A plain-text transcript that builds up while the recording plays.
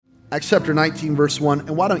Acts chapter 19, verse 1.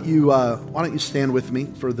 And why don't you stand with me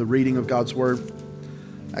for the reading of God's Word?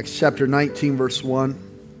 Acts chapter 19, verse 1.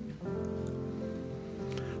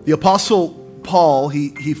 The Apostle Paul,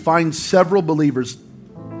 he finds several believers,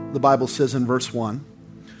 the Bible says in verse 1.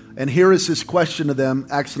 And here is his question to them,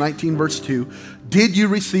 Acts 19, verse 2. Did you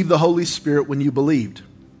receive the Holy Spirit when you believed?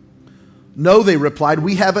 No, they replied,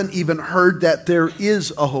 we haven't even heard that there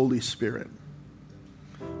is a Holy Spirit.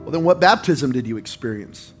 Well, then what baptism did you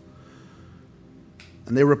experience?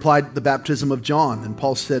 And they replied, the baptism of John. And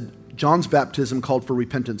Paul said, John's baptism called for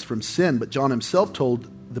repentance from sin, but John himself told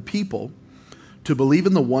the people to believe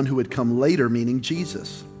in the one who had come later, meaning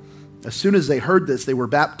Jesus. As soon as they heard this, they were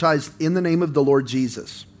baptized in the name of the Lord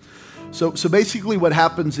Jesus. So basically what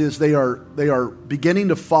happens is they are beginning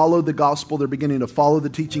to follow the gospel, they're beginning to follow the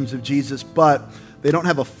teachings of Jesus, but they don't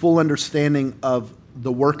have a full understanding of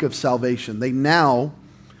the work of salvation. They now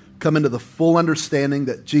come into the full understanding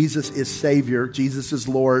that Jesus is Savior, Jesus is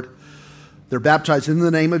Lord. They're baptized in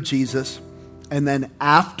the name of Jesus. And then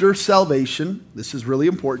after salvation, this is really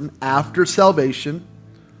important, after salvation,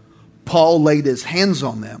 Paul laid his hands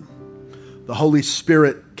on them. The Holy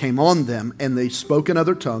Spirit came on them and they spoke in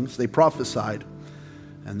other tongues, they prophesied,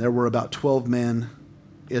 and there were about 12 men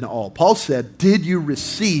in all. Paul said, did you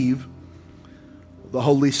receive the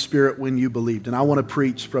Holy Spirit when you believed? And I want to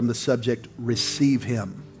preach from the subject, receive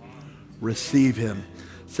Him. Receive Him.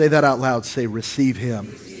 Say that out loud. Say, receive Him.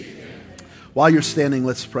 While you're standing,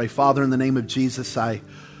 let's pray. Father, in the name of Jesus, I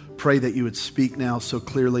pray that you would speak now so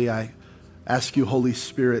clearly. I ask you, Holy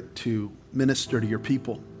Spirit, to minister to your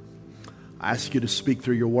people. I ask you to speak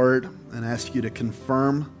through your word and ask you to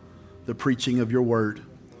confirm the preaching of your word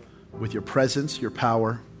with your presence, your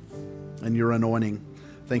power, and your anointing.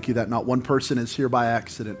 Thank you that not one person is here by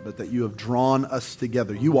accident, but that you have drawn us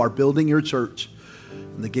together. You are building your church,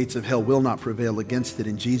 and the gates of hell will not prevail against it.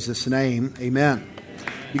 In Jesus' name, amen.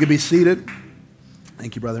 You can be seated.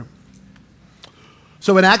 Thank you, brother.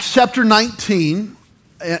 So in Acts chapter 19,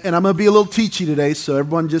 and I'm going to be a little teachy today, so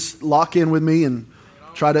everyone just lock in with me and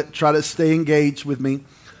try to stay engaged with me.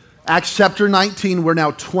 Acts chapter 19, we're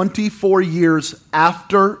now 24 years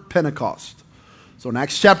after Pentecost. So in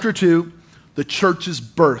Acts chapter 2, the church is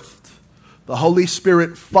birthed. The Holy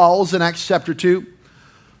Spirit falls in Acts chapter 2.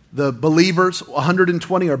 The believers,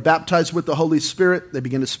 120, are baptized with the Holy Spirit. They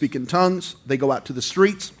begin to speak in tongues. They go out to the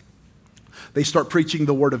streets. They start preaching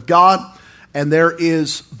the Word of God. And there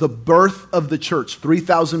is the birth of the church.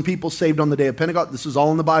 3,000 people saved on the day of Pentecost. This is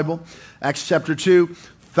all in the Bible. Acts chapter 2,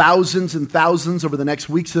 thousands and thousands over the next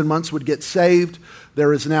weeks and months would get saved.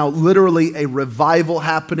 There is now literally a revival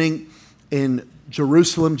happening in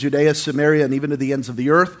Jerusalem, Judea, Samaria, and even to the ends of the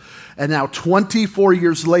earth. And now 24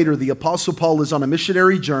 years later, the Apostle Paul is on a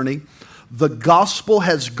missionary journey. The gospel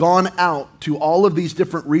has gone out to all of these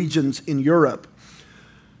different regions in Europe.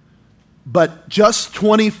 But just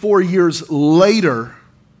 24 years later,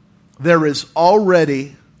 there is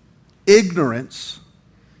already ignorance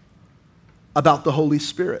about the Holy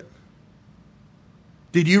Spirit.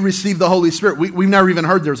 Did you receive the Holy Spirit? We've never even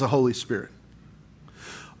heard there's a Holy Spirit.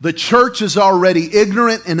 The church is already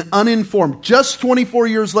ignorant and uninformed, just 24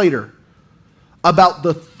 years later, about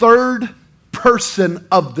the third person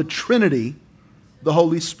of the Trinity, the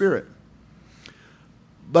Holy Spirit.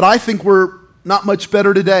 But I think we're not much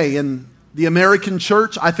better today. In the American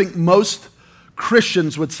church, I think most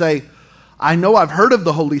Christians would say, I know I've heard of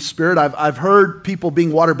the Holy Spirit. I've heard people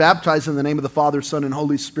being water baptized in the name of the Father, Son, and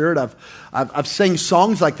Holy Spirit. I've sang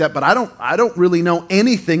songs like that, but I don't really know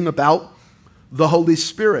anything about the Holy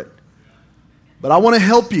Spirit. But I want to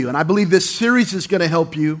help you, and I believe this series is going to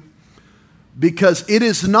help you, because it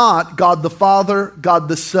is not God the Father, God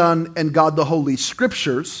the Son, and God the Holy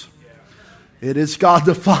Scriptures. It is God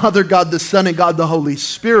the Father, God the Son, and God the Holy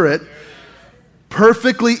Spirit,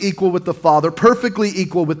 perfectly equal with the Father, perfectly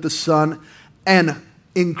equal with the Son, and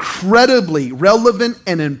incredibly relevant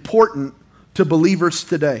and important to believers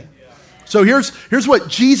today. So here's what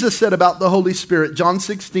Jesus said about the Holy Spirit, John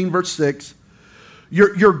 16, verse 6.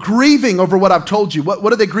 You're grieving over what I've told you.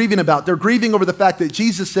 What are they grieving about? They're grieving over the fact that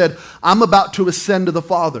Jesus said, I'm about to ascend to the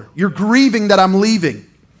Father. You're grieving that I'm leaving.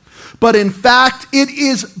 But in fact, it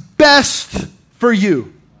is best for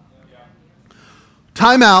you.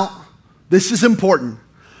 Time out. This is important.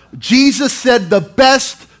 Jesus said the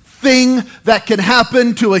best thing that can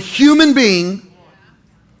happen to a human being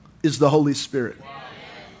is the Holy Spirit.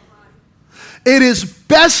 It is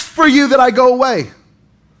best for you that I go away.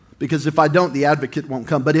 Because if I don't, the advocate won't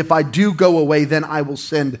come. But if I do go away, then I will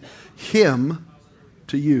send him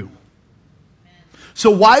to you.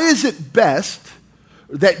 So why is it best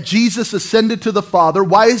that Jesus ascended to the Father.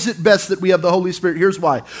 Why is it best that we have the Holy Spirit? Here's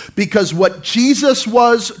why. Because what Jesus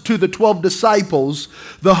was to the 12 disciples,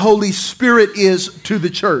 the Holy Spirit is to the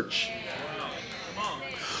church.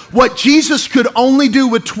 What Jesus could only do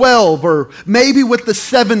with 12 or maybe with the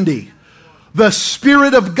 70, the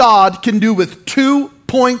Spirit of God can do with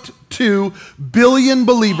 2.2 billion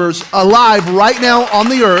believers alive right now on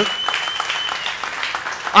the earth.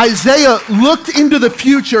 Isaiah looked into the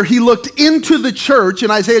future. He looked into the church in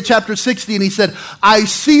Isaiah chapter 60 and he said, I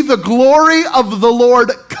see the glory of the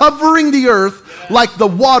Lord covering the earth like the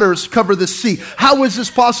waters cover the sea. How is this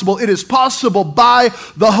possible? It is possible by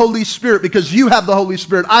the Holy Spirit, because you have the Holy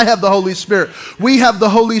Spirit. I have the Holy Spirit. We have the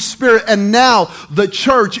Holy Spirit. And now the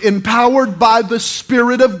church, empowered by the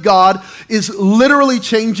Spirit of God, is literally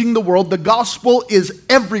changing the world. The gospel is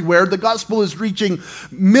everywhere. The gospel is reaching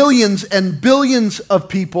millions and billions of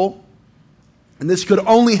people. And this could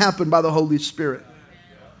only happen by the Holy Spirit.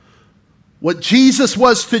 What Jesus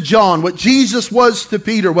was to John, what Jesus was to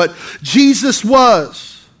Peter, what Jesus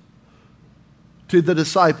was to the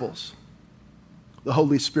disciples, the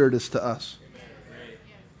Holy Spirit is to us.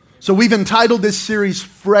 So we've entitled this series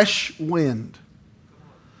Fresh Wind.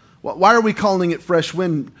 Why are we calling it Fresh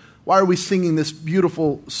Wind? Why are we singing this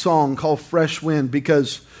beautiful song called Fresh Wind?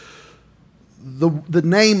 Because the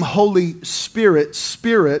name Holy Spirit,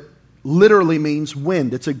 Spirit, literally means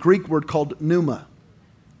wind. It's a Greek word called pneuma.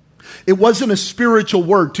 It wasn't a spiritual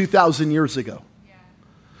word 2,000 years ago.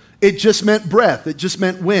 It just meant breath. It just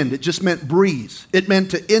meant wind. It just meant breeze. It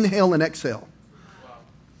meant to inhale and exhale.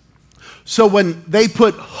 So when they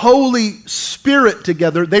put Holy Spirit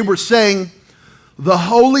together, they were saying the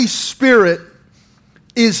Holy Spirit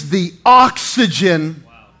is the oxygen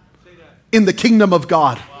in the kingdom of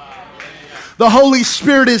God. The Holy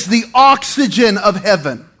Spirit is the oxygen of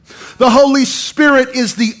heaven. The Holy Spirit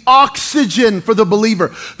is the oxygen for the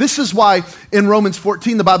believer. This is why in Romans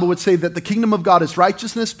 14, the Bible would say that the kingdom of God is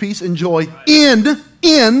righteousness, peace, and joy in the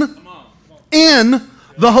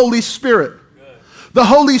Holy Spirit. The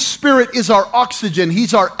Holy Spirit is our oxygen.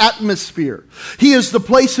 He's our atmosphere. He is the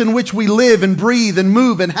place in which we live and breathe and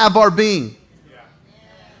move and have our being.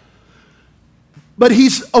 But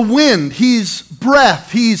He's a wind. He's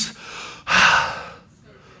breath.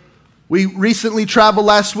 We recently traveled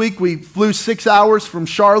last week. We flew 6 hours from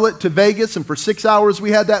Charlotte to Vegas, and for 6 hours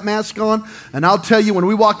we had that mask on. And I'll tell you, when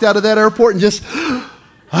we walked out of that airport and just,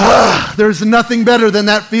 there's nothing better than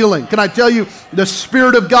that feeling. Can I tell you, the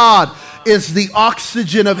Spirit of God is the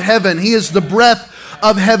oxygen of heaven. He is the breath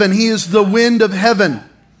of heaven. He is the wind of heaven.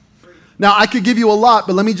 Now, I could give you a lot,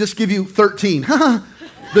 but let me just give you 13.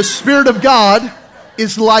 The Spirit of God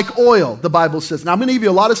is like oil, the Bible says. Now, I'm going to give you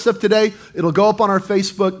a lot of stuff today. It'll go up on our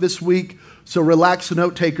Facebook this week, so relax,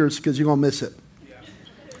 note takers, because you're going to miss it.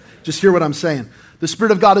 Just hear what I'm saying. The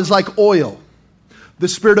Spirit of God is like oil. The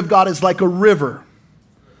Spirit of God is like a river.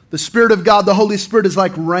 The Spirit of God, the Holy Spirit, is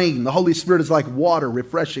like rain. The Holy Spirit is like water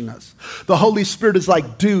refreshing us. The Holy Spirit is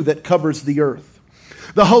like dew that covers the earth.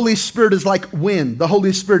 The Holy Spirit is like wind. The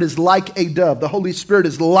Holy Spirit is like a dove. The Holy Spirit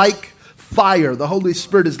is like fire. The Holy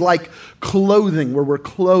Spirit is like clothing, where we're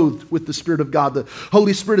clothed with the Spirit of God. The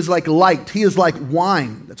Holy Spirit is like light. He is like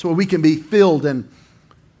wine. That's where we can be filled and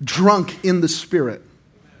drunk in the Spirit.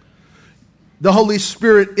 The Holy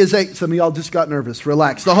Spirit is some of y'all just got nervous.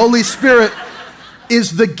 Relax. The Holy Spirit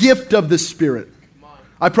is the gift of the Spirit.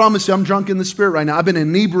 I promise you, I'm drunk in the Spirit right now. I've been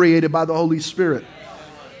inebriated by the Holy Spirit.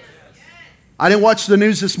 I didn't watch the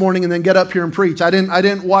news this morning and then get up here and preach. I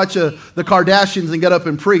didn't watch the Kardashians and get up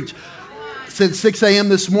and preach. Since 6 a.m.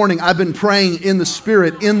 this morning, I've been praying in the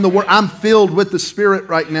Spirit, in the Word. I'm filled with the Spirit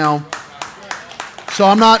right now. So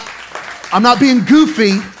I'm not being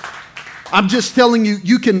goofy. I'm just telling you,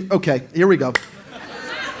 you can, okay, here we go.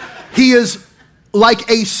 He is like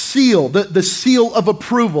a seal, the seal of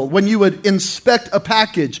approval. When you would inspect a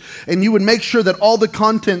package and you would make sure that all the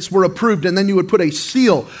contents were approved, and then you would put a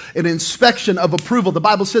seal, an inspection of approval. The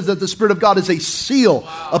Bible says that the Spirit of God is a seal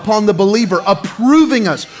upon the believer, approving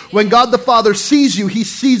us. When God the Father sees you, He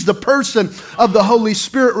sees the person of the Holy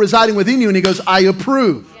Spirit residing within you, and He goes, I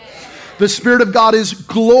approve. The Spirit of God is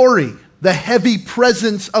glory, the heavy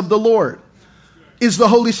presence of the Lord. Is the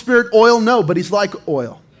Holy Spirit oil? No, but He's like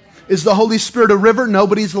oil. Is the Holy Spirit a river? No,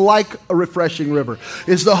 but He's like a refreshing river.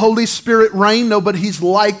 Is the Holy Spirit rain? No, but He's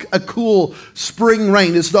like a cool spring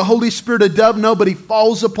rain. Is the Holy Spirit a dove? No, but He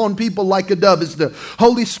falls upon people like a dove. Is the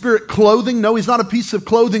Holy Spirit clothing? No, He's not a piece of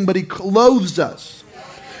clothing, but He clothes us.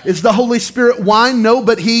 Is the Holy Spirit wine? No,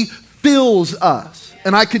 but He fills us.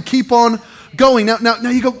 And I could keep on going. Now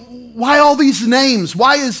you go, why all these names?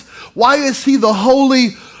 Why is He the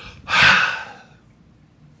Holy...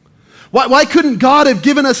 Why couldn't God have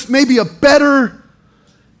given us maybe a better,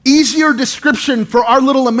 easier description for our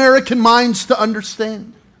little American minds to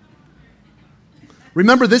understand?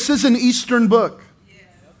 Remember, this is an Eastern book.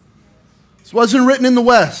 This wasn't written in the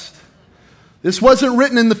West. This wasn't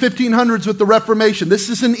written in the 1500s with the Reformation. This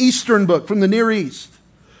is an Eastern book from the Near East.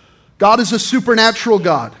 God is a supernatural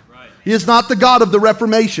God. He is not the God of the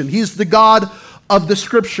Reformation. He is the God of the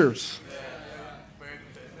Scriptures.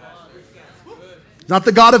 He's not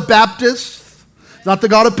the God of Baptists. He's not the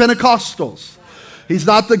God of Pentecostals. He's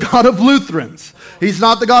not the God of Lutherans. He's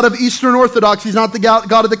not the God of Eastern Orthodox. He's not the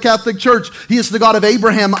God of the Catholic Church. He is the God of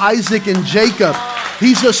Abraham, Isaac, and Jacob.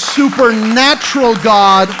 He's a supernatural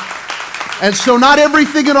God. And so not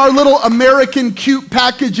everything in our little American cute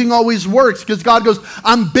packaging always works, because God goes,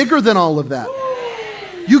 I'm bigger than all of that.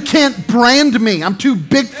 You can't brand me. I'm too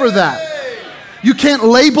big for that. You can't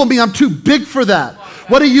label me. I'm too big for that.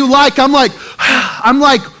 What are you like? I'm like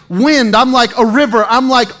wind. I'm like a river. I'm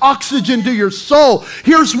like oxygen to your soul.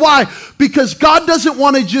 Here's why. Because God doesn't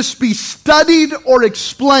want to just be studied or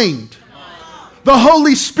explained. The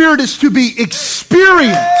Holy Spirit is to be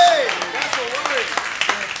experienced.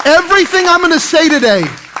 Everything I'm going to say today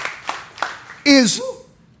is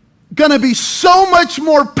going to be so much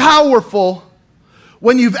more powerful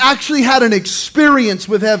when you've actually had an experience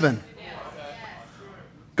with heaven.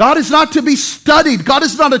 God is not to be studied. God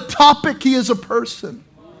is not a topic. He is a person.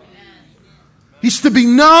 He's to be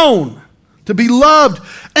known, to be loved,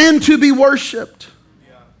 and to be worshiped.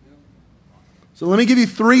 So let me give you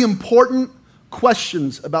 3 important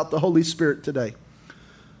questions about the Holy Spirit today.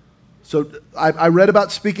 So I read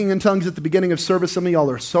about speaking in tongues at the beginning of service. Some of y'all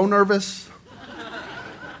are so nervous.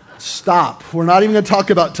 Stop. We're not even going to talk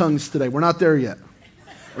about tongues today. We're not there yet.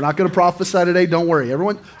 We're not going to prophesy today. Don't worry.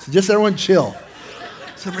 Everyone chill.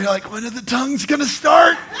 Some of you are like, when are the tongues going to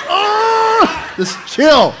start? Oh! Just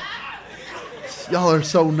chill. Y'all are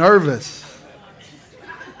so nervous.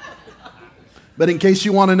 But in case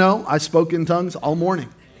you want to know, I spoke in tongues all morning.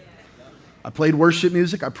 I played worship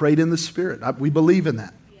music. I prayed in the Spirit. We believe in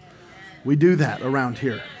that. We do that around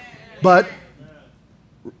here. But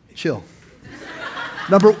chill.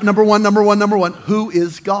 Number one. Who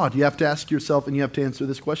is God? You have to ask yourself and you have to answer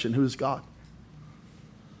this question. Who is God?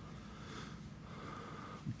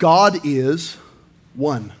 God is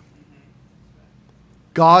one.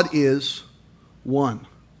 God is one.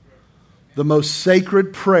 The most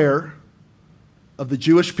sacred prayer of the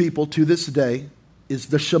Jewish people to this day is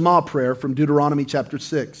the Shema prayer from Deuteronomy chapter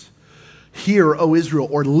 6. Hear, O Israel,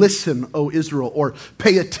 or listen, O Israel, or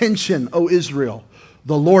pay attention, O Israel.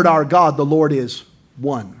 The Lord our God, the Lord is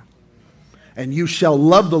one. And you shall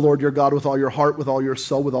love the Lord your God with all your heart, with all your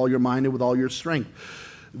soul, with all your mind, and with all your strength.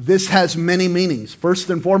 This has many meanings. First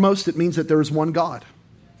and foremost, it means that there is one God.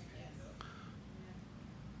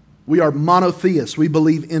 We are monotheists. We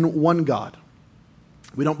believe in one God.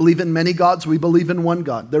 We don't believe in many gods. We believe in one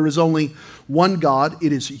God. There is only one God.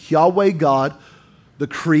 It is Yahweh God, the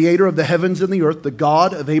creator of the heavens and the earth, the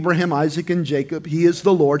God of Abraham, Isaac, and Jacob. He is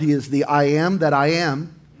the Lord. He is the I am that I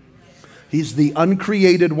am. He's the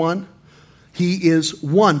uncreated one. He is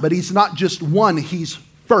one. But he's not just one. He's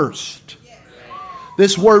first.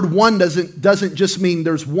 This word one doesn't just mean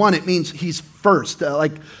there's one. It means he's first.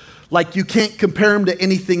 Like you can't compare him to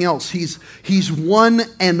anything else. He's one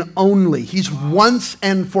and only. He's once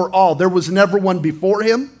and for all. There was never one before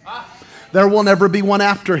him. There will never be one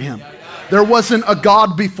after him. There wasn't a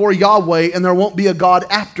God before Yahweh, and there won't be a God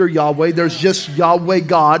after Yahweh. There's just Yahweh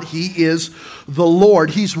God. He is the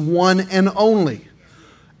Lord. He's one and only.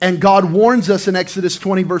 And God warns us in Exodus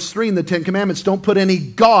 20, verse 3 in the 10 Commandments, don't put any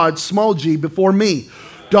God, small g, before me.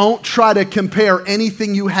 Don't try to compare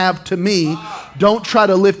anything you have to me. Don't try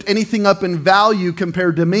to lift anything up in value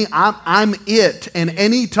compared to me. I'm it. And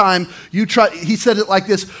anytime you try, he said it like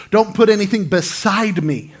this, don't put anything beside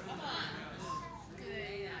me.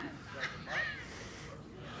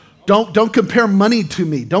 Don't compare money to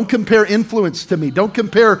me. Don't compare influence to me. Don't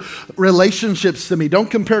compare relationships to me. Don't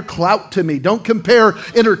compare clout to me. Don't compare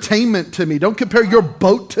entertainment to me. Don't compare your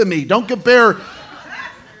boat to me. Don't compare.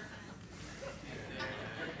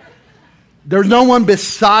 There's no one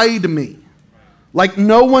beside me. Like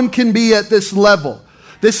no one can be at this level.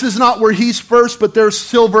 This is not where he's first, but there's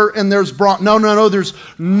silver and there's bronze. No. There's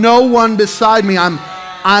no one beside me.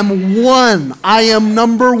 I'm one. I am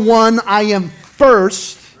number one. I am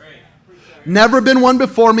first. Never been one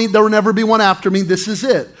before me. There will never be one after me. This is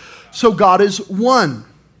it. So God is one.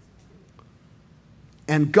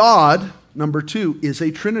 And God, number 2, is a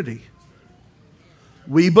Trinity.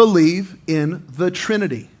 We believe in the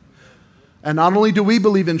Trinity. And not only do we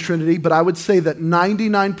believe in Trinity, but I would say that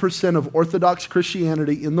 99% of Orthodox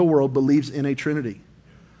Christianity in the world believes in a Trinity.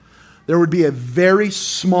 There would be a very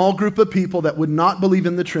small group of people that would not believe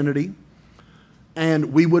in the Trinity,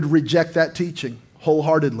 and we would reject that teaching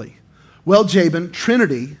wholeheartedly. Well, Jabin,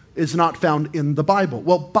 Trinity is not found in the Bible.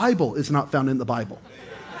 Well, Bible is not found in the Bible.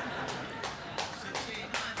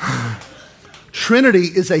 Trinity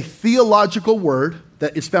is a theological word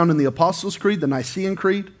that is found in the Apostles' Creed, the Nicene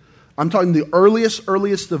Creed. I'm talking the earliest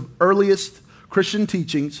Christian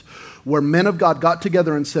teachings where men of God got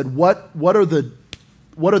together and said, what are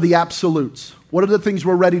the absolutes? What are the things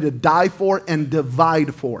we're ready to die for and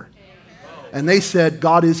divide for? And they said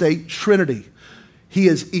God is a Trinity. He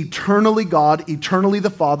is eternally God, eternally the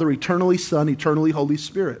Father, eternally Son, eternally Holy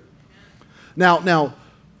Spirit. Now,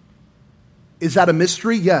 is that a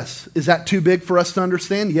mystery? Yes. Is that too big for us to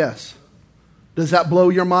understand? Yes. Does that blow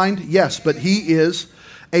your mind? Yes, but He is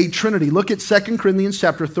a Trinity. Look at 2 Corinthians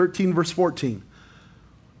chapter 13, verse 14.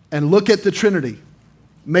 And look at the Trinity.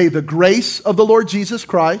 May the grace of the Lord Jesus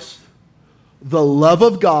Christ, the love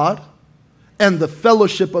of God, and the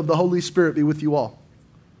fellowship of the Holy Spirit be with you all.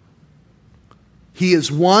 He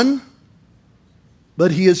is one,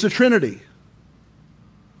 but He is a Trinity.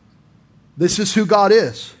 This is who God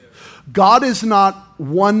is. God is not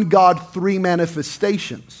one God, three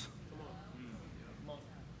manifestations.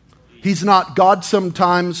 He's not God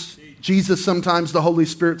sometimes, Jesus sometimes, the Holy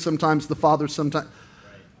Spirit sometimes, the Father sometimes.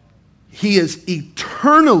 He is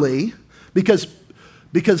eternally, because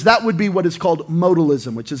that would be what is called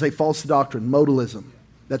modalism, which is a false doctrine, modalism.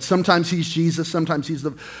 That sometimes He's Jesus, sometimes He's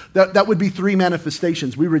that would be three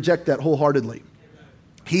manifestations. We reject that wholeheartedly.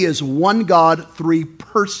 He is one God, three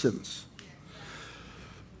persons.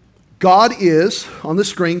 God is, on the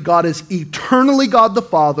screen, God is eternally God the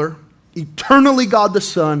Father, eternally God the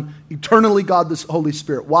Son, eternally God the Holy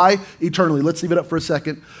Spirit. Why eternally? Let's leave it up for a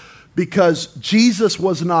second. Because Jesus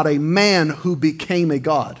was not a man who became a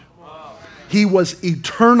God. He was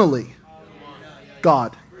eternally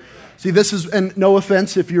God. See, this is, and no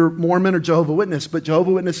offense if you're Mormon or Jehovah's Witness, but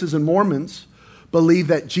Jehovah's Witnesses and Mormons believe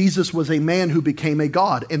that Jesus was a man who became a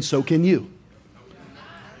God, and so can you.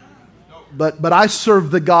 But I serve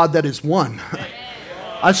the God that is one.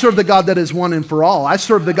 I serve the God that is one and for all. I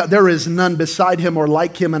serve the God, there is none beside Him or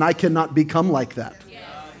like Him, and I cannot become like that.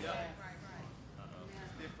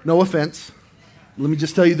 No offense. Let me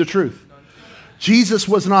just tell you the truth. Jesus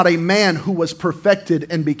was not a man who was perfected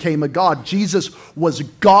and became a God. Jesus was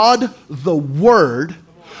God the Word,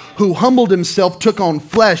 who humbled Himself, took on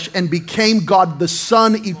flesh, and became God the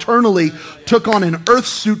Son eternally, took on an earth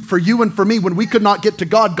suit for you and for me. When we could not get to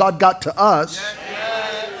God, God got to us.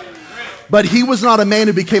 But He was not a man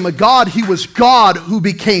who became a God. He was God who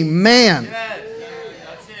became man.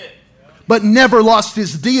 But never lost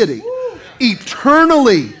His deity.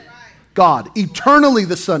 Eternally God, eternally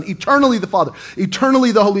the Son, eternally the Father,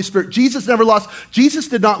 eternally the Holy Spirit. Jesus never lost. Jesus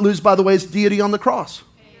did not lose, by the way, His deity on the cross.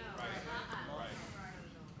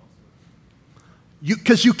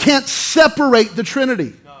 Because you can't separate the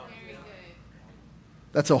Trinity.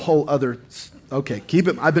 That's a whole other... Okay, keep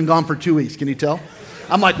it. I've been gone for 2 weeks. Can you tell?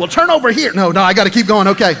 I'm like, well, turn over here. No, I got to keep going.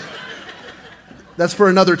 Okay. That's for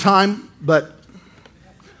another time. But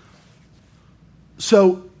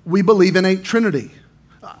so we believe in a Trinity.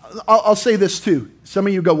 I'll say this too. Some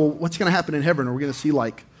of you go, well, what's going to happen in heaven? Are we going to see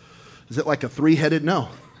is it like a three-headed? No.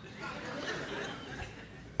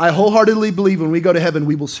 I wholeheartedly believe when we go to heaven,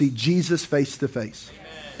 we will see Jesus face to face.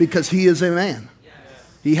 Because He is a man.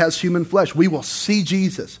 He has human flesh. We will see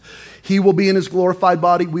Jesus. He will be in His glorified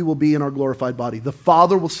body. We will be in our glorified body. The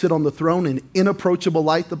Father will sit on the throne in inapproachable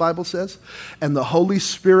light, the Bible says. And the Holy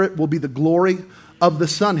Spirit will be the glory of the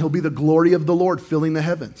Son. He'll be the glory of the Lord filling the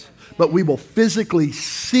heavens. But we will physically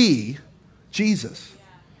see Jesus.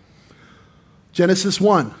 Genesis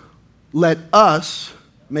 1. Let us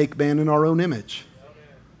make man in our own image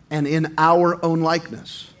and in our own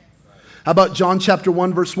likeness. How about John chapter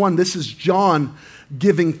 1, verse 1? This is John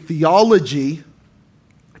giving theology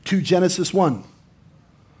to Genesis 1.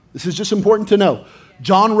 This is just important to know.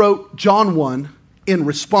 John wrote John 1 in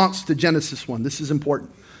response to Genesis 1. This is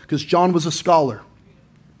important because John was a scholar.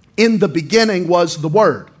 In the beginning was the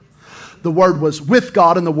Word. The Word was with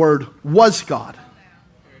God and the Word was God.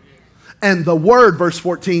 And the Word, verse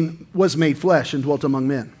 14, was made flesh and dwelt among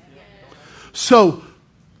men. So,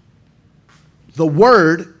 the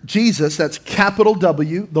Word, Jesus, that's capital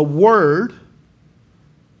W, the Word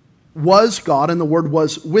was God and the Word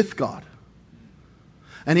was with God.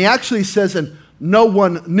 And he actually says, and no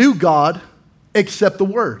one knew God except the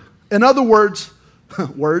Word. In other words,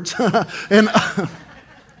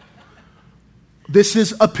 This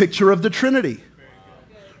is a picture of the Trinity.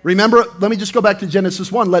 Remember, let me just go back to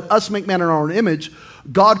Genesis 1. Let us make man in our own image.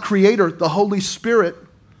 God, Creator, the Holy Spirit,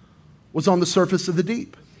 was on the surface of the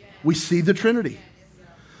deep. We see the Trinity.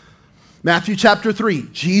 Matthew chapter 3,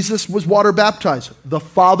 Jesus was water baptized. The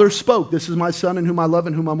Father spoke. This is my Son in whom I love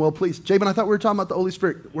and whom I'm well pleased. Jabin, I thought we were talking about the Holy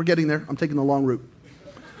Spirit. We're getting there. I'm taking the long route.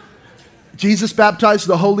 Jesus baptized,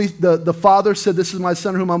 the Father said, this is my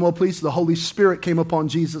Son in whom I'm well pleased. The Holy Spirit came upon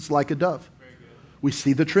Jesus like a dove. We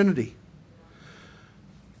see the Trinity.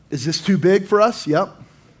 Is this too big for us? Yep.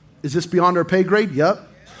 Is this beyond our pay grade? Yep.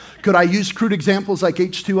 Could I use crude examples like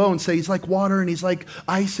H2O and say he's like water and he's like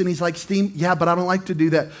ice and he's like steam? Yeah, but I don't like to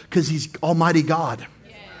do that because he's Almighty God.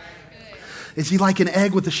 Is he like an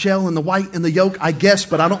egg with the shell and the white and the yolk? I guess,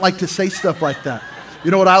 but I don't like to say stuff like that.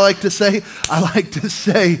 You know what I like to say? I like to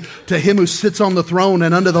say, to him who sits on the throne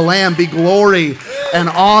and under the Lamb be glory and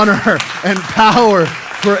honor and power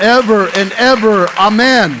forever and ever.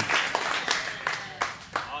 Amen.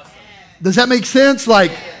 Does that make sense?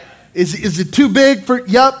 Like, is it too big for,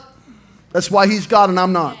 yep. That's why he's God and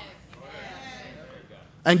I'm not.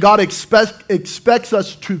 And God expects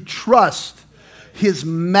us to trust his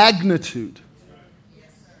magnitude.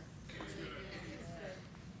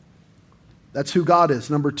 That's who God is.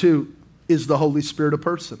 Number 2, is the Holy Spirit a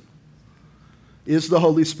person? Is the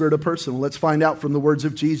Holy Spirit a person? Well, let's find out from the words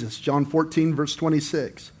of Jesus. John 14, verse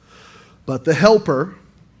 26. But the Helper,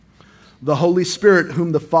 the Holy Spirit,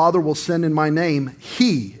 whom the Father will send in my name,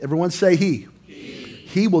 he, everyone say he.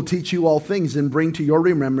 He will teach you all things and bring to your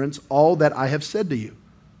remembrance all that I have said to you.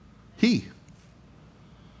 He.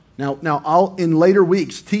 Now I'll, in later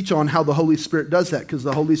weeks, teach on how the Holy Spirit does that, because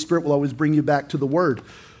the Holy Spirit will always bring you back to the Word.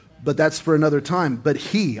 But that's for another time. But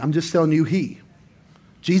he, I'm just telling you he.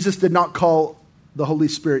 Jesus did not call the Holy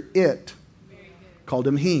Spirit it. Called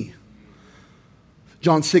him he.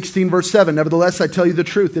 John 16, verse 7, nevertheless, I tell you the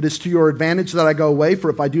truth. It is to your advantage that I go away, for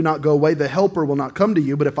if I do not go away, the Helper will not come to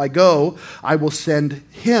you. But if I go, I will send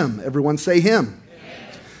him. Everyone say him.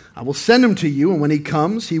 Yes. I will send him to you, and when he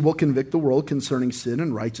comes, he will convict the world concerning sin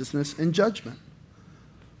and righteousness and judgment.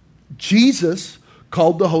 Jesus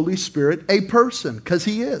called the Holy Spirit a person, because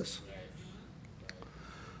he is.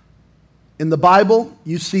 In the Bible,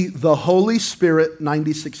 you see the Holy Spirit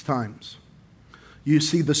 96 times. You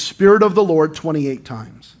see the Spirit of the Lord 28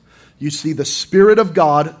 times. You see the Spirit of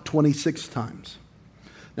God 26 times.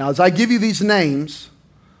 Now, as I give you these names,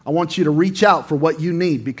 I want you to reach out for what you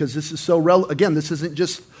need, because this is so relevant. Again, this isn't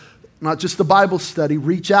not just a Bible study.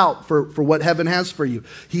 Reach out for what heaven has for you.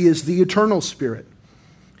 He is the eternal Spirit.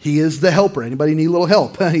 He is the helper. Anybody need a little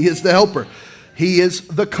help? He is the helper. He is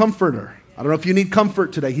the comforter. I don't know if you need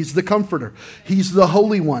comfort today. He's the comforter. He's the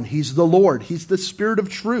Holy One. He's the Lord. He's the Spirit of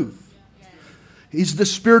truth. He's the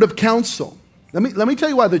Spirit of counsel. Let me tell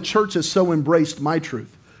you why the church has so embraced my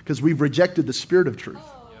truth. Because we've rejected the Spirit of truth.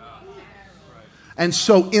 And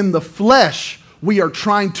so in the flesh, we are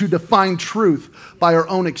trying to define truth by our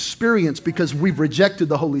own experience because we've rejected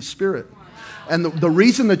the Holy Spirit. And the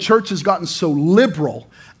reason the church has gotten so liberal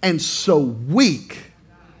and so weak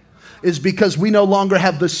is because we no longer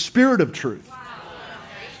have the Spirit of truth.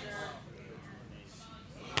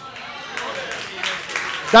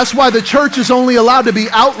 That's why the church is only allowed to be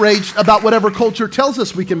outraged about whatever culture tells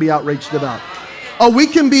us we can be outraged about. Oh, we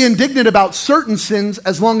can be indignant about certain sins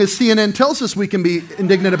as long as CNN tells us we can be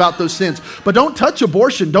indignant about those sins. But don't touch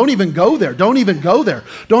abortion. Don't even go there. Don't even go there.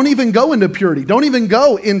 Don't even go into purity. Don't even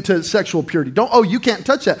go into sexual purity. You can't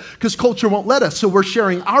touch that because culture won't let us. So we're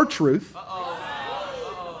sharing our truth.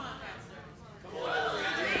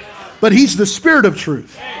 But he's the Spirit of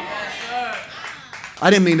truth. I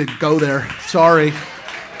didn't mean to go there. Sorry.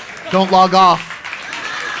 Don't log off.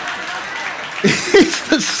 He's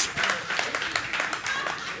the...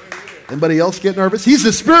 Anybody else get nervous? He's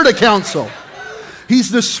the Spirit of counsel. He's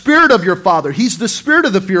the Spirit of your Father. He's the Spirit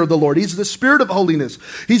of the fear of the Lord. He's the Spirit of holiness.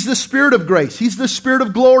 He's the Spirit of grace. He's the Spirit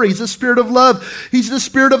of glory. He's the Spirit of love. He's the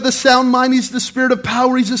Spirit of the sound mind. He's the Spirit of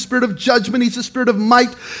power. He's the Spirit of judgment. He's the Spirit of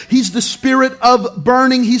might. He's the Spirit of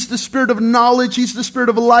burning. He's the Spirit of knowledge. He's the Spirit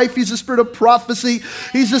of life. He's the Spirit of prophecy.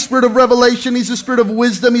 He's the Spirit of revelation. He's the Spirit of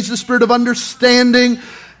wisdom. He's the Spirit of understanding.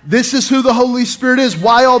 This is who the Holy Spirit is.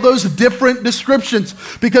 Why all those different descriptions?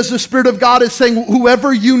 Because the Spirit of God is saying,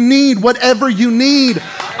 whoever you need, whatever you need,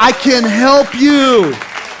 I can help you.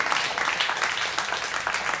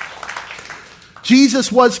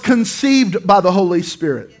 Jesus was conceived by the Holy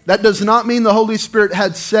Spirit. That does not mean the Holy Spirit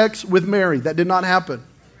had sex with Mary. That did not happen.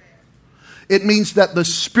 It means that the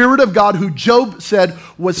Spirit of God, who Job said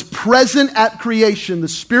was present at creation, the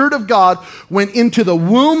Spirit of God went into the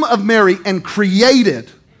womb of Mary and created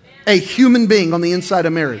a human being on the inside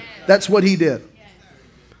of Mary. That's what he did.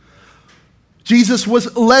 Jesus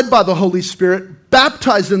was led by the Holy Spirit,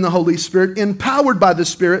 baptized in the Holy Spirit, empowered by the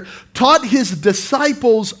Spirit, taught his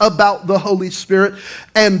disciples about the Holy Spirit,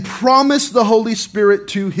 and promised the Holy Spirit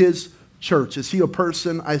to his church. Is he a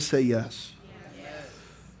person? I say yes.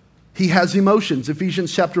 He has emotions.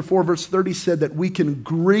 Ephesians chapter 4, verse 30 said that we can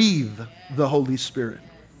grieve the Holy Spirit.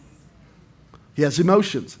 He has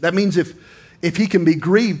emotions. That means if he can be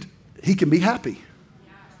grieved, he can be happy.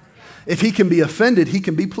 If he can be offended, he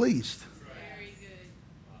can be pleased.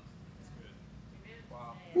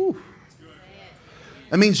 Woo.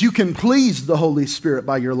 That means you can please the Holy Spirit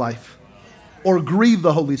by your life or grieve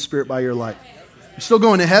the Holy Spirit by your life. You're still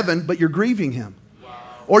going to heaven, but you're grieving him.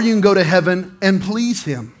 Or you can go to heaven and please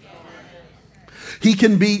him. He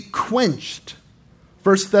can be quenched.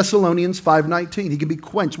 1 Thessalonians 5:19. He can be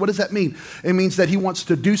quenched. What does that mean? It means that he wants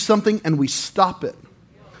to do something and we stop it.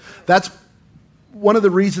 That's one of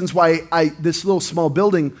the reasons why this little small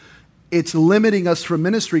building, it's limiting us from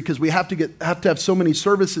ministry because we have to have so many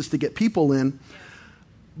services to get people in.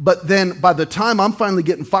 But then by the time I'm finally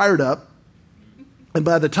getting fired up, and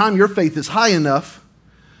by the time your faith is high enough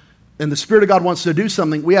and the Spirit of God wants to do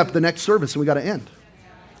something, we have the next service and we got to end.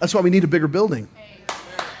 That's why we need a bigger building.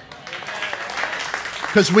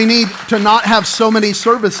 Because we need to not have so many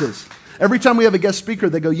services. Every time we have a guest speaker,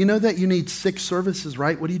 they go, you know that you need 6 services,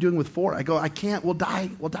 right? What are you doing with 4? I go, I can't. We'll die.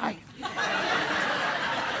 We'll die.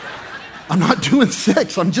 I'm not doing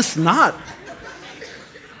 6. I'm just not.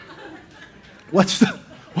 What's the,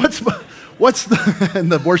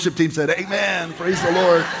 and the worship team said, amen, praise the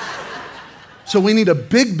Lord. So we need a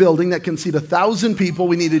big building that can seat 1,000 people.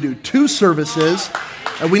 We need to do 2 services.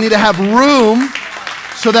 And we need to have room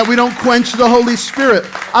so that we don't quench the Holy Spirit.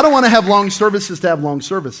 I don't want to have long services to have long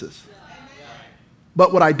services.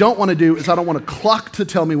 But what I don't want to do is I don't want a clock to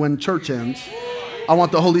tell me when church ends. I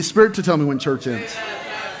want the Holy Spirit to tell me when church ends.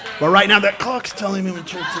 But right now that clock's telling me when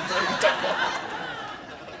church ends.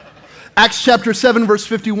 Acts chapter 7 verse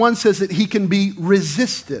 51 says that he can be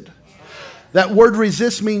resisted. That word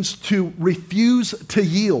resist means to refuse to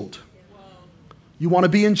yield. You want to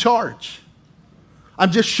be in charge.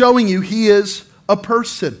 I'm just showing you he is a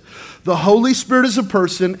person. The Holy Spirit is a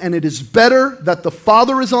person, and it is better that the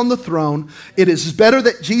Father is on the throne. It is better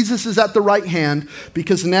that Jesus is at the right hand,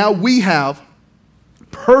 because now we have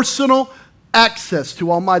personal access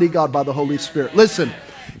to Almighty God by the Holy Spirit. Listen,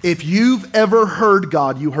 if you've ever heard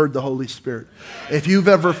God, you heard the Holy Spirit. If you've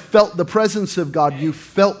ever felt the presence of God, you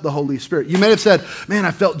felt the Holy Spirit. You may have said, man,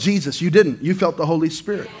 I felt Jesus. You didn't. You felt the Holy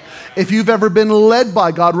Spirit. If you've ever been led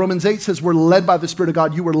by God, Romans 8 says we're led by the Spirit of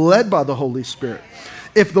God. You were led by the Holy Spirit.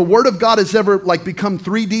 If the Word of God has ever become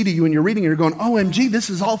 3D to you and you're reading and you're going, OMG, this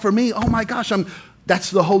is all for me. Oh my gosh, that's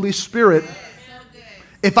the Holy Spirit.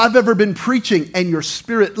 If I've ever been preaching and your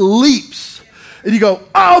spirit leaps and you go,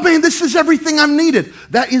 oh man, this is everything I'm needed.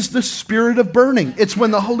 That is the spirit of burning. It's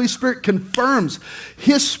when the Holy Spirit confirms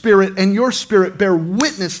his spirit and your spirit bear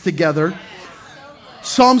witness together.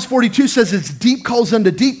 Psalms 42 says it's deep calls unto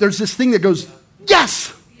deep. There's this thing that goes,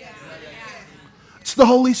 yes. It's the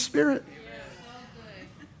Holy Spirit.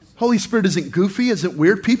 Holy Spirit isn't goofy, isn't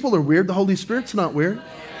weird. People are weird. The Holy Spirit's not weird.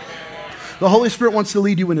 The Holy Spirit wants to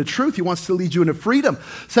lead you into truth. He wants to lead you into freedom.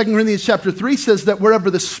 2 Corinthians chapter 3 says that wherever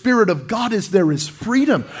the Spirit of God is, there is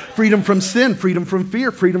freedom. Freedom from sin, freedom from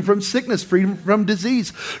fear, freedom from sickness, freedom from disease,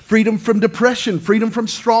 freedom from depression, freedom from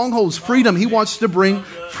strongholds, freedom. He wants to bring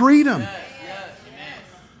freedom.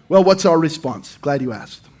 Well, what's our response? Glad you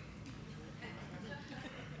asked.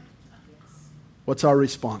 What's our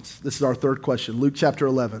response? This is our third question. Luke chapter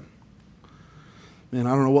 11. Man, I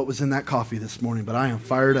don't know what was in that coffee this morning, but I am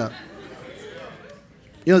fired up.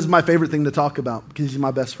 You know, this is my favorite thing to talk about because he's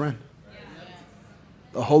my best friend.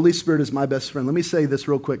 The Holy Spirit is my best friend. Let me say this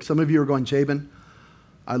real quick. Some of you are going, Jabin,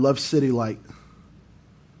 I love City Light,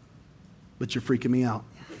 but you're freaking me out.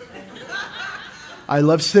 I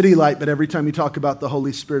love City Light, but every time you talk about the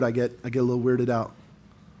Holy Spirit, I get a little weirded out.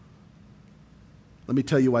 Let me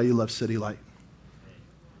tell you why you love City Light.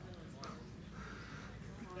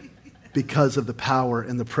 Because of the power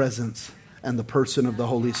and the presence and the person of the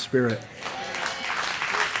Holy Spirit.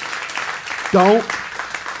 Don't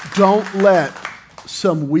let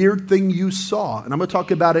some weird thing you saw, and I'm going to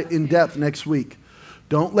talk about it in depth next week.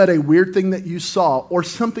 Don't let a weird thing that you saw or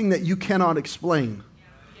something that you cannot explain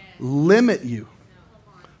limit you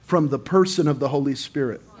from the person of the Holy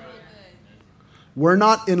Spirit. We're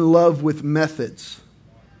not in love with methods.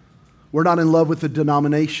 We're not in love with a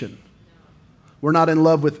denomination. We're not in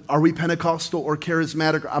love with, are we Pentecostal or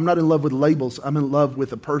charismatic? I'm not in love with labels. I'm in love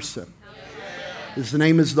with a person. His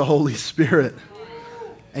name is the Holy Spirit.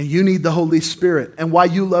 And you need the Holy Spirit. And why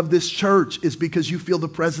you love this church is because you feel the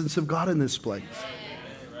presence of God in this place.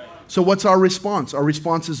 So what's our response? Our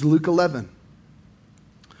response is Luke 11.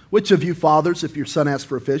 Which of you fathers, if your son asked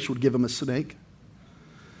for a fish, would give him a snake?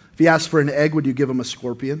 If he asked for an egg, would you give him a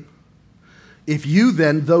scorpion? If you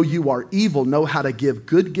then, though you are evil, know how to give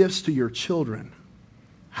good gifts to your children,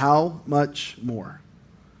 how much more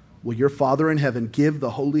will your Father in heaven give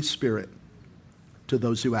the Holy Spirit to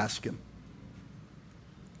those who ask him?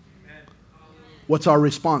 What's our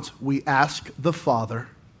response? We ask the Father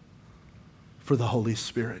for the Holy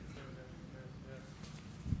Spirit.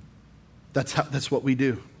 That's what we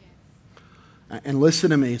do. And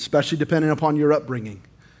listen to me, especially depending upon your upbringing.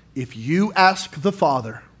 If you ask the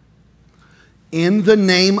Father in the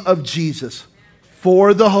name of Jesus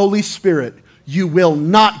for the Holy Spirit, you will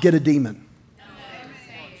not get a demon.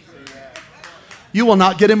 You will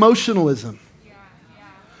not get emotionalism.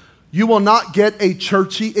 You will not get a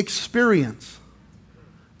churchy experience.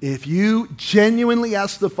 If you genuinely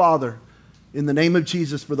ask the Father in the name of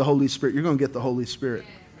Jesus for the Holy Spirit, you're going to get the Holy Spirit.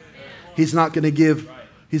 He's not going to give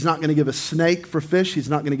a snake for fish. He's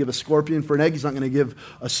not going to give a scorpion for an egg. He's not going to give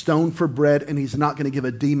a stone for bread. And he's not going to give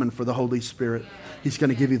a demon for the Holy Spirit. He's going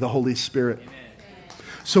to give you the Holy Spirit.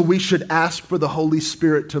 So we should ask for the Holy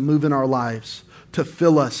Spirit to move in our lives, to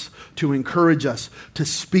fill us, to encourage us, to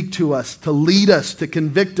speak to us, to lead us, to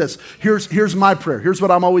convict us. Here's my prayer. Here's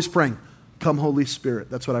what I'm always praying. Come, Holy Spirit.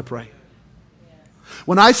 That's what I pray.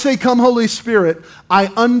 When I say come, Holy Spirit, I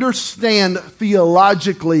understand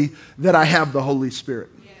theologically that I have the Holy Spirit.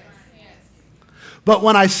 But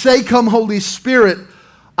when I say come, Holy Spirit,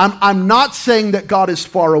 I'm not saying that God is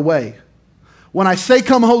far away. When I say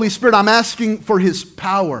come, Holy Spirit, I'm asking for His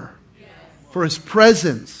power, for His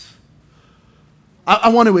presence. I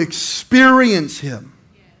want to experience Him.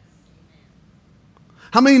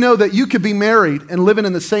 How many know that you could be married and living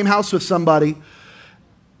in the same house with somebody,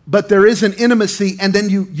 but there is an intimacy, and then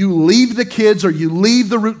you leave the kids or you leave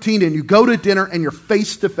the routine and you go to dinner and you're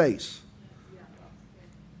face to face?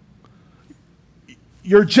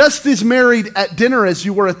 You're just as married at dinner as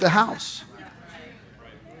you were at the house.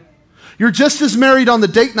 You're just as married on the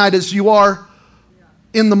date night as you are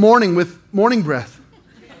in the morning with morning breath.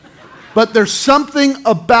 But there's something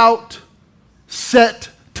about set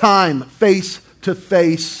time, face to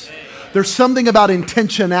face. There's something about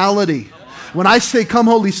intentionality. When I say come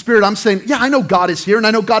Holy Spirit, I'm saying, yeah, I know God is here and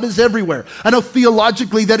I know God is everywhere. I know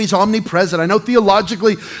theologically that He's omnipresent. I know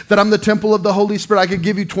theologically that I'm the temple of the Holy Spirit. I could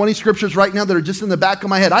give you 20 scriptures right now that are just in the back of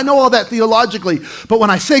my head. I know all that theologically. But when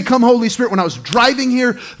I say come Holy Spirit, when I was driving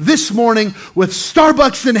here this morning with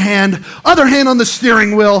Starbucks in hand, other hand on the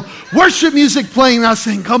steering wheel, worship music playing, and I was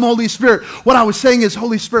saying come Holy Spirit. What I was saying is,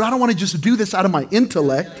 Holy Spirit, I don't want to just do this out of my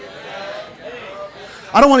intellect.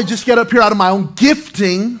 I don't want to just get up here out of my own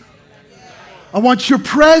gifting. I want your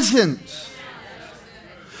presence.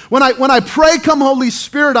 When I pray, come Holy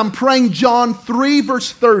Spirit, I'm praying John 3 verse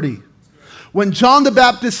 30. When John the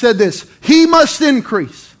Baptist said this, He must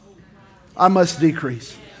increase, I must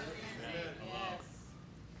decrease.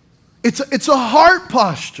 It's a heart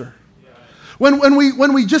posture. When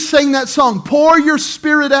we just sang that song, pour your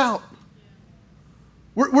Spirit out,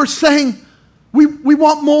 we're saying we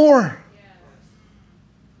want more.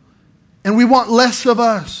 And we want less of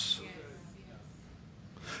us.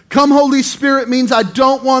 Come Holy Spirit means I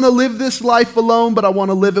don't want to live this life alone, but I want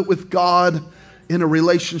to live it with God in a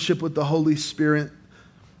relationship with the Holy Spirit.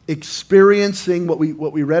 Experiencing what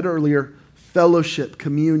we read earlier, fellowship,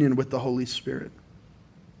 communion with the Holy Spirit.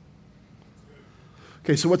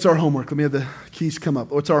 Okay, so what's our homework? Let me have the keys come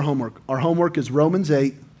up. What's our homework? Our homework is Romans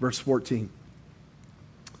 8, verse 14.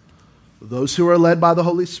 Those who are led by the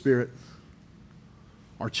Holy Spirit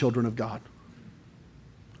are children of God.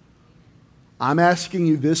 I'm asking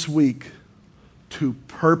you this week to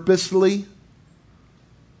purposely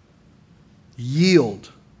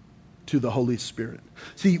yield to the Holy Spirit.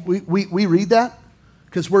 See, we read that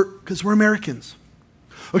because we're Americans.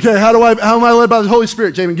 Okay, how am I led by the Holy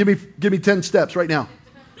Spirit? Jamie, give me 10 steps right now.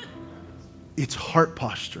 It's heart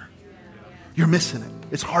posture. You're missing it.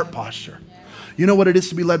 It's heart posture. You know what it is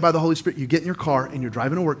to be led by the Holy Spirit? You get in your car and you're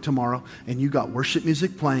driving to work tomorrow and you got worship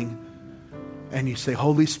music playing and you say,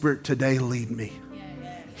 Holy Spirit, today lead me.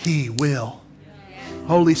 He will.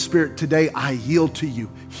 Holy Spirit, today I yield to you.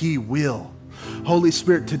 He will. Holy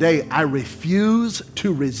Spirit, today I refuse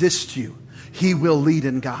to resist you. He will lead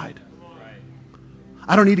and guide.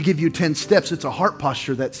 I don't need to give you 10 steps. It's a heart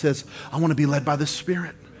posture that says, I want to be led by the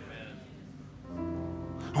Spirit.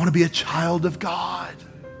 I want to be a child of God.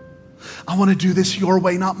 I want to do this your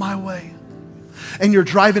way, not my way. And you're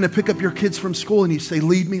driving to pick up your kids from school and you say,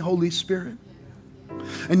 lead me, Holy Spirit.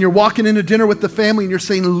 And you're walking into dinner with the family and you're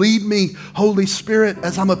saying, lead me, Holy Spirit,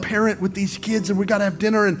 as I'm a parent with these kids and we got to have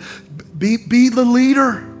dinner, and be the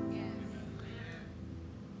leader.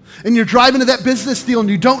 And you're driving to that business deal and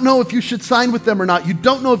you don't know if you should sign with them or not. You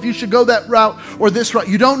don't know if you should go that route or this route.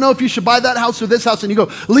 You don't know if you should buy that house or this house. And you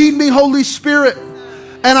go, lead me, Holy Spirit.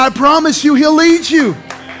 And I promise you, He'll lead you.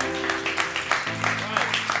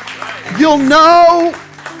 You'll know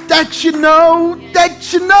that you know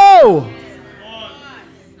that you know.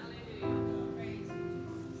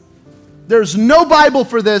 There's no Bible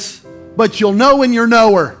for this, but you'll know when you're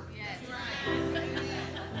knower.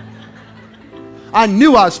 I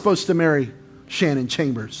knew I was supposed to marry Shannon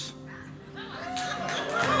Chambers.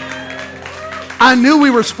 I knew we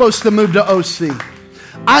were supposed to move to OC.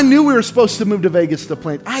 I knew we were supposed to move to Vegas to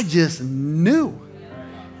plant. I just knew.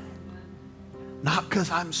 Not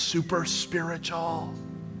because I'm super spiritual.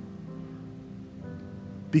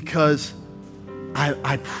 Because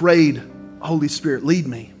I prayed, Holy Spirit, lead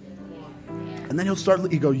me. And then He'll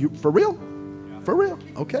start, you go, you for real? For real?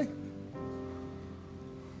 Okay.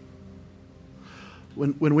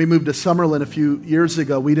 When we moved to Summerlin a few years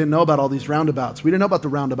ago, we didn't know about all these roundabouts. We didn't know about the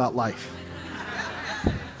roundabout life.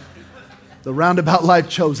 The roundabout life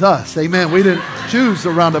chose us. Amen. We didn't choose the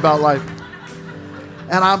roundabout life.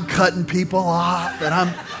 And I'm cutting people off,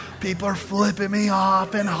 and people are flipping me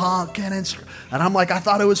off and honking, and I'm like, I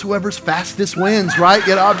thought it was whoever's fastest wins, right?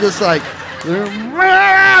 You know, I'm just like,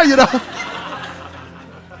 you know.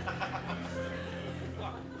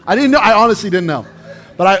 I didn't know. I honestly didn't know.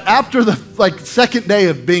 But after the second day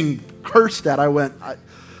of being cursed at, I went,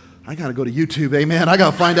 I got to go to YouTube, amen. I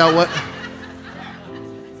got to find out what.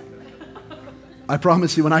 I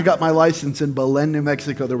promise you, when I got my license in Belen, New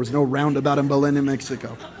Mexico, there was no roundabout in Belen, New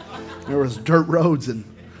Mexico. There was dirt roads, and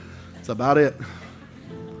that's about it.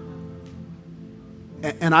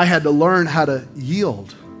 And I had to learn how to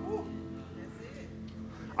yield.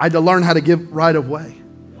 I had to learn how to give right of way.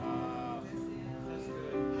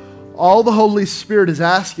 All the Holy Spirit is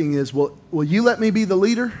asking is, will you let me be the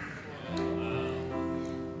leader?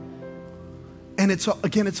 And it's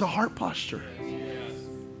a heart posture.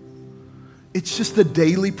 It's just a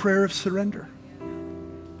daily prayer of surrender.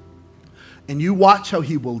 And you watch how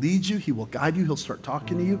He will lead you. He will guide you. He'll start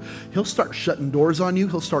talking to you. He'll start shutting doors on you.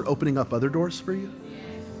 He'll start opening up other doors for you.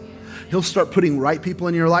 He'll start putting right people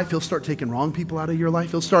in your life. He'll start taking wrong people out of your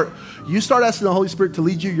life. You start asking the Holy Spirit to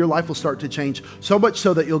lead you, your life will start to change. So much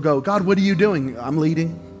so that you'll go, God, what are you doing? I'm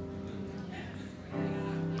leading.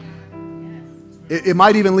 It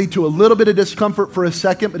might even lead to a little bit of discomfort for a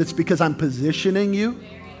second, but it's because I'm positioning you.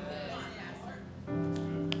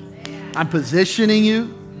 I'm positioning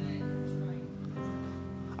you.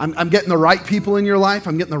 I'm getting the right people in your life.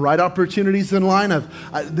 I'm getting the right opportunities in line.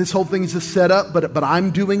 This whole thing is a setup, but I'm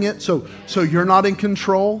doing it. So you're not in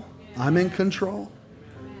control. I'm in control.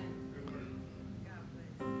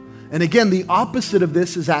 And again, the opposite of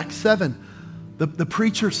this is Acts 7. The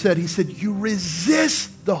preacher said, he said, you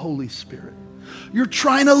resist the Holy Spirit. You're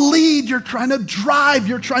trying to lead. You're trying to drive.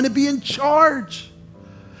 You're trying to be in charge.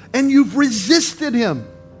 And you've resisted Him.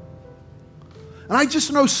 And I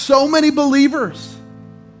just know so many believers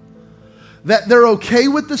that they're okay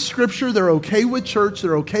with the Scripture, they're okay with church,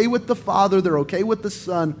 they're okay with the Father, they're okay with the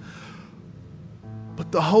Son.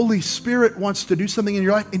 But the Holy Spirit wants to do something in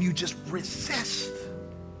your life and you just resist.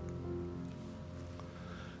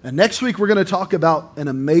 And next week we're going to talk about an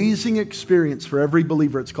amazing experience for every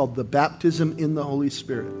believer. It's called the baptism in the Holy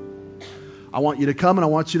Spirit. I want you to come and I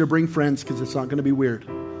want you to bring friends because it's not going to be weird.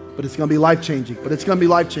 But it's going to be life-changing.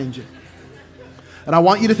 And I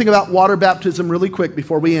want you to think about water baptism really quick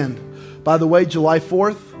before we end. By the way, July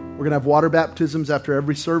 4th, we're going to have water baptisms after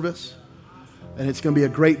every service. And it's going to be a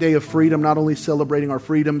great day of freedom, not only celebrating our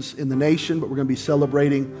freedoms in the nation, but we're going to be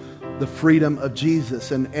celebrating the freedom of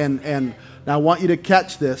Jesus. And now I want you to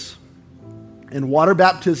catch this. In water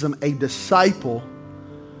baptism,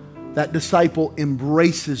 that disciple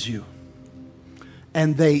embraces you.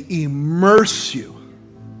 And they immerse you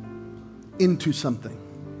into something.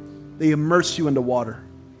 They immerse you into water.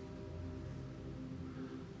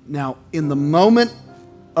 Now, in the moment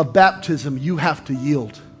of baptism, you have to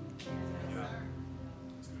yield.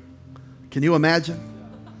 Can you imagine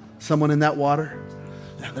someone in that water?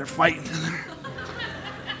 They're fighting.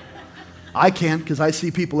 I can, because I see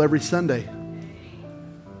people every Sunday.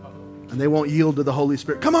 And they won't yield to the Holy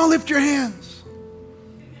Spirit. Come on, lift your hands.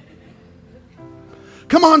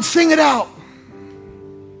 Come on, sing it out.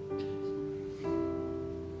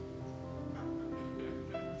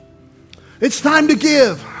 It's time to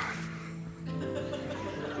give.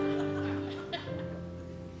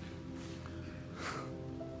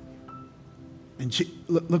 And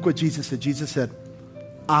Look what Jesus said. Jesus said,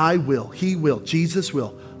 I will, he will, Jesus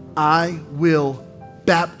will, I will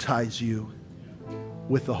baptize you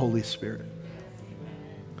with the Holy Spirit.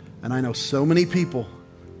 And I know so many people,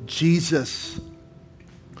 Jesus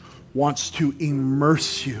wants to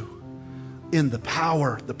immerse you in the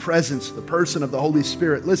power, the presence, the person of the Holy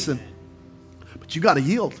Spirit. Listen, but you got to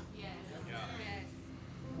yield.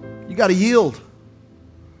 You got to yield.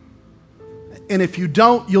 And if you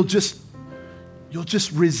don't, you'll just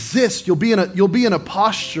resist. You'll be in a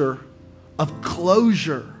posture of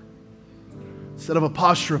closure instead of a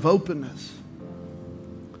posture of openness.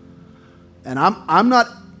 And I'm not,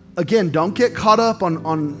 again, don't get caught up on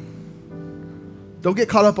all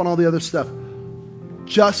the other stuff.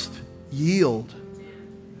 Just yield.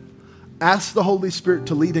 Ask the Holy Spirit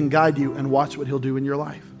to lead and guide you, and watch what he'll do in your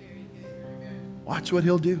life. Watch what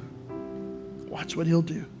he'll do. Watch what he'll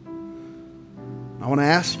do. I want to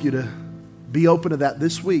ask you to be open to that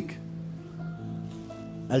this week.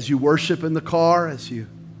 As you worship in the car, as you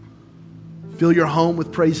fill your home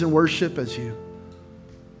with praise and worship, as you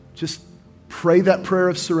just pray that prayer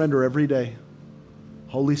of surrender every day.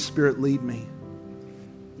 Holy Spirit, lead me.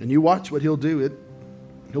 And you watch what he'll do.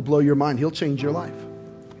 He'll blow your mind. He'll change your life.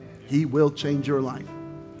 He will change your life.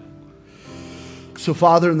 So,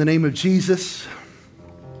 Father, in the name of Jesus,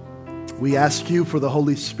 we ask you for the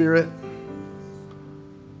Holy Spirit.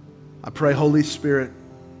 I pray, Holy Spirit,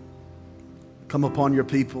 come upon your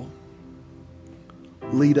people.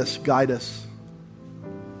 Lead us, guide us,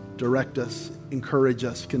 direct us, encourage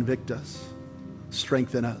us, convict us,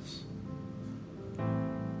 strengthen us.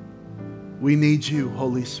 We need you,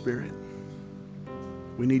 Holy Spirit.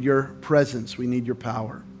 We need your presence. We need your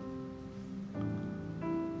power.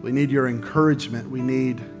 We need your encouragement. We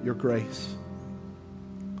need your grace.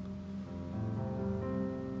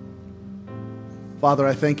 Father,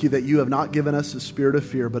 I thank you that you have not given us a spirit of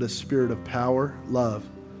fear, but a spirit of power, love,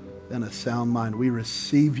 and a sound mind. We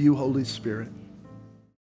receive you, Holy Spirit.